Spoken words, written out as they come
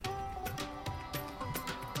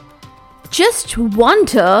just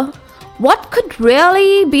wonder what could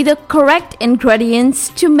really be the correct ingredients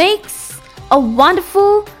to make a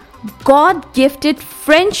wonderful, God-gifted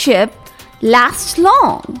friendship last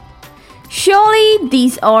long. Surely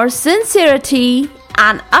these are sincerity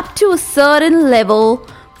and, up to a certain level,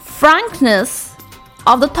 frankness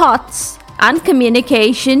of the thoughts and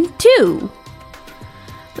communication too.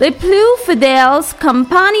 Les plus fidèles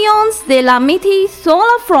compagnons de l'amitié sont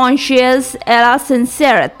la franchise et la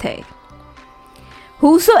sincérité.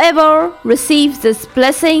 Whosoever receives this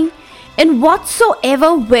blessing in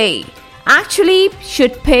whatsoever way actually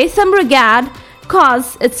should pay some regard,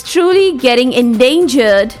 cause it's truly getting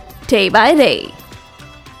endangered day by day.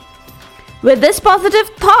 With this positive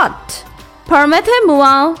thought,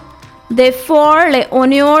 permettez-moi de faire les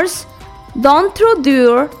honneurs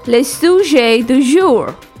d'introduire le sujet du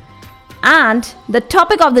jour. And the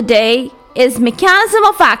topic of the day is mechanism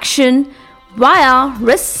of action via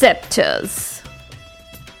receptors.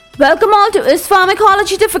 Welcome all to Is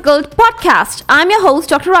Pharmacology Difficult podcast. I'm your host,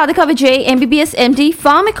 Dr. Radhika Vijay, MBBS MD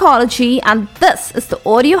Pharmacology, and this is the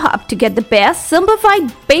audio hub to get the best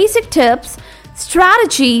simplified basic tips,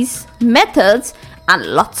 strategies, methods, and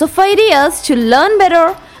lots of ideas to learn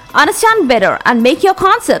better, understand better, and make your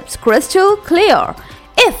concepts crystal clear.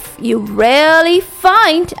 If you really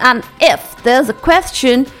find and if there's a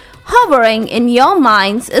question hovering in your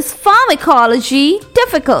minds, is pharmacology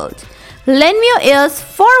difficult? Lend me your ears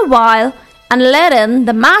for a while and let in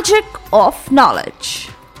the magic of knowledge.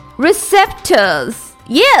 Receptors.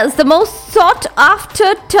 Yes, the most sought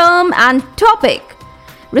after term and topic.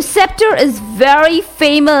 Receptor is very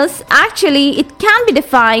famous. Actually, it can be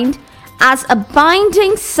defined as a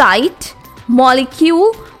binding site,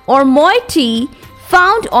 molecule, or moiety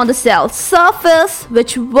found on the cell surface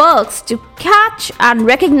which works to catch and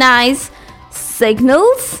recognize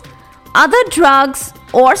signals, other drugs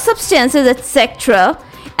or substances, etc.,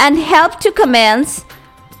 and help to commence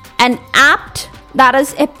an apt, that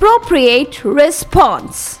is appropriate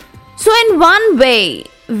response. So in one way,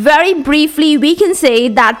 very briefly, we can say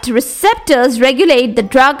that receptors regulate the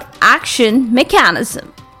drug action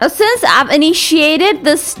mechanism. Since I've initiated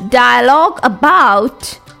this dialogue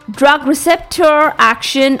about drug receptor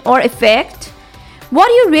action or effect, what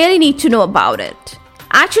do you really need to know about it?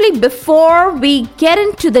 Actually, before we get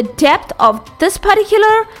into the depth of this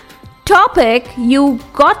particular topic, you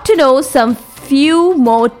got to know some few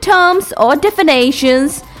more terms or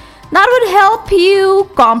definitions that would help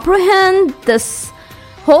you comprehend this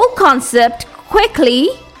whole concept quickly,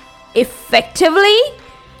 effectively,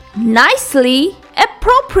 nicely,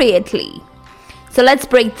 appropriately. So let's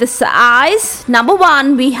break this ice. Number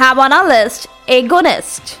one, we have on our list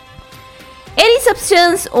agonist. Any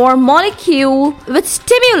substance or molecule which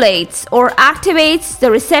stimulates or activates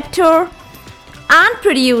the receptor and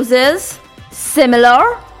produces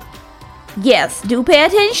similar, yes, do pay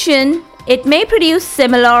attention, it may produce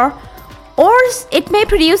similar or it may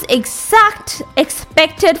produce exact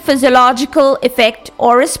expected physiological effect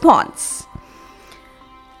or response.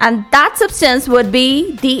 And that substance would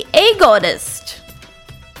be the agonist.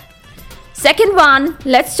 Second one,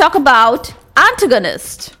 let's talk about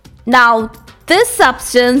antagonist. Now, this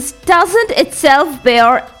substance doesn't itself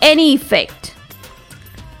bear any effect,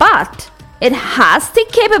 but it has the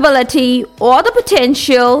capability or the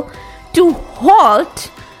potential to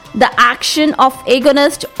halt the action of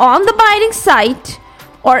agonist on the binding site,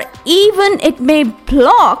 or even it may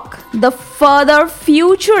block the further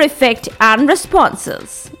future effect and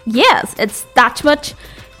responses. Yes, it's that much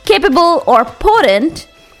capable or potent,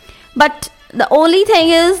 but the only thing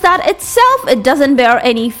is that itself it doesn't bear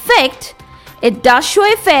any effect. It does show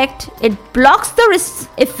effect. It blocks the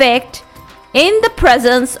effect in the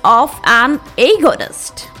presence of an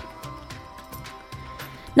agonist.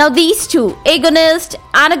 Now these two, agonist,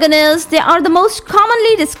 antagonist, they are the most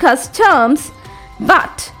commonly discussed terms,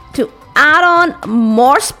 but to add on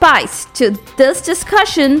more spice to this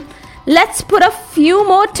discussion, let's put a few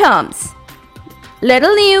more terms.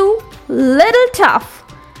 Little new, little tough,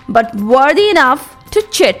 but worthy enough to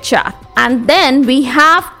chit-chat. And then we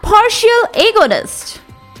have partial agonist.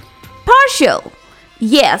 Partial.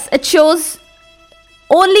 Yes, it shows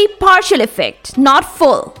only partial effect, not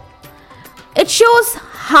full. It shows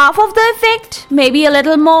half of the effect, maybe a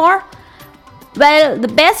little more. Well, the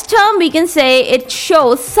best term we can say, it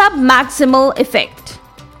shows submaximal effect.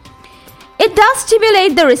 It does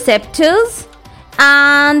stimulate the receptors,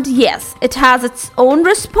 and yes, it has its own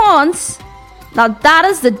response. Now that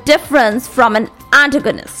is the difference from an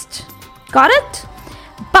antagonist. Got it?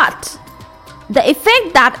 But the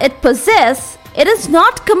effect that it possesses, it is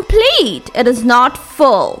not complete, it is not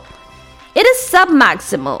full. It is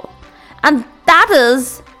submaximal. And that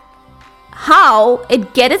is how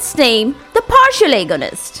it gets its name, the partial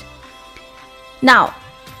agonist. Now,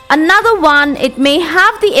 another one, it may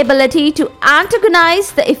have the ability to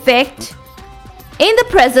antagonize the effect in the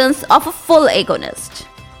presence of a full agonist.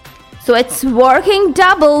 So it's working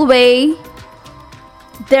double way.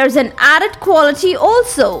 There's an added quality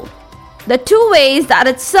also. The two ways that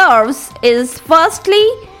it serves is firstly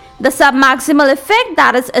the submaximal effect,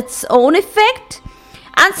 that is its own effect,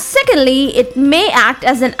 and secondly it may act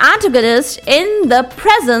as an antagonist in the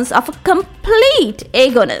presence of a complete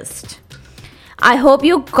agonist. I hope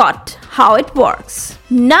you got how it works.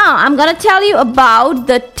 Now I'm gonna tell you about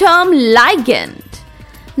the term ligand.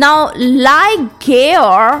 Now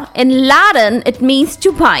ligare in Latin, it means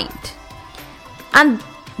to bind, and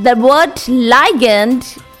the word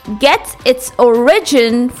ligand gets its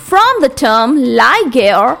origin from the term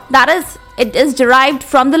ligare, that is, it is derived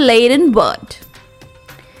from the Latin word.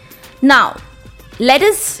 Now, let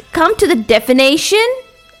us come to the definition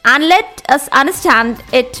and let us understand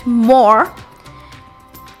it more.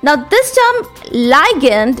 Now, this term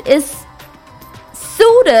ligand is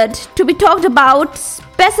suited to be talked about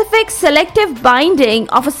specific selective binding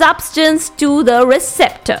of a substance to the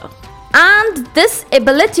receptor. And this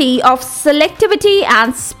ability of selectivity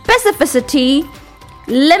and specificity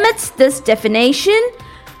limits this definition.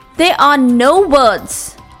 There are no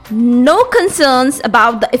words, no concerns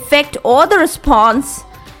about the effect or the response.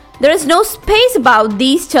 There is no space about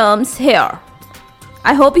these terms here.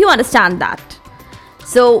 I hope you understand that.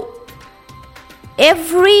 So,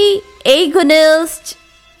 every agonist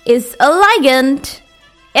is a ligand.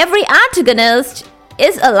 Every antagonist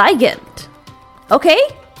is a ligand. Okay?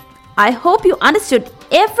 I hope you understood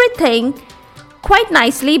everything quite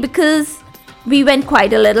nicely because we went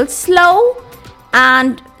quite a little slow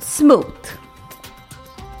and smooth.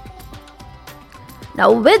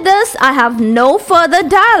 Now with this, I have no further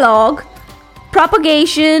dialogue.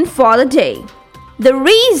 Propagation for the day. The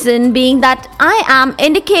reason being that I am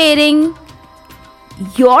indicating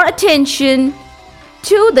your attention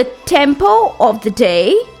to the tempo of the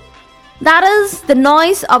day, that is the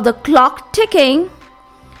noise of the clock ticking.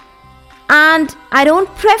 And I don't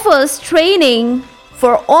prefer straining.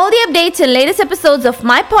 For all the updates and latest episodes of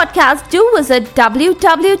my podcast, do visit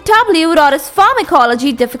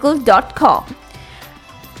www.ispharmacologydifficult.com,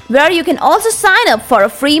 where you can also sign up for a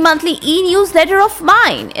free monthly e-newsletter of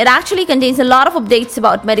mine. It actually contains a lot of updates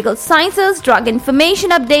about medical sciences, drug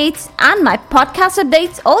information updates, and my podcast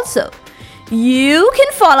updates also. You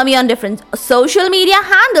can follow me on different social media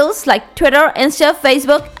handles like Twitter, Insta,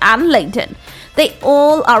 Facebook, and LinkedIn. They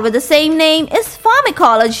all are with the same name, is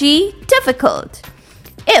Pharmacology Difficult.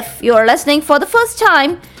 If you are listening for the first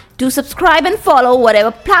time, do subscribe and follow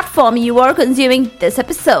whatever platform you are consuming this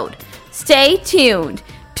episode. Stay tuned.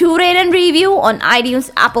 To rate and review on iTunes,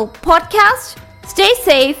 Apple Podcast. Stay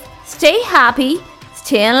safe, stay happy,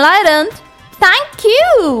 stay enlightened. Thank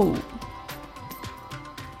you.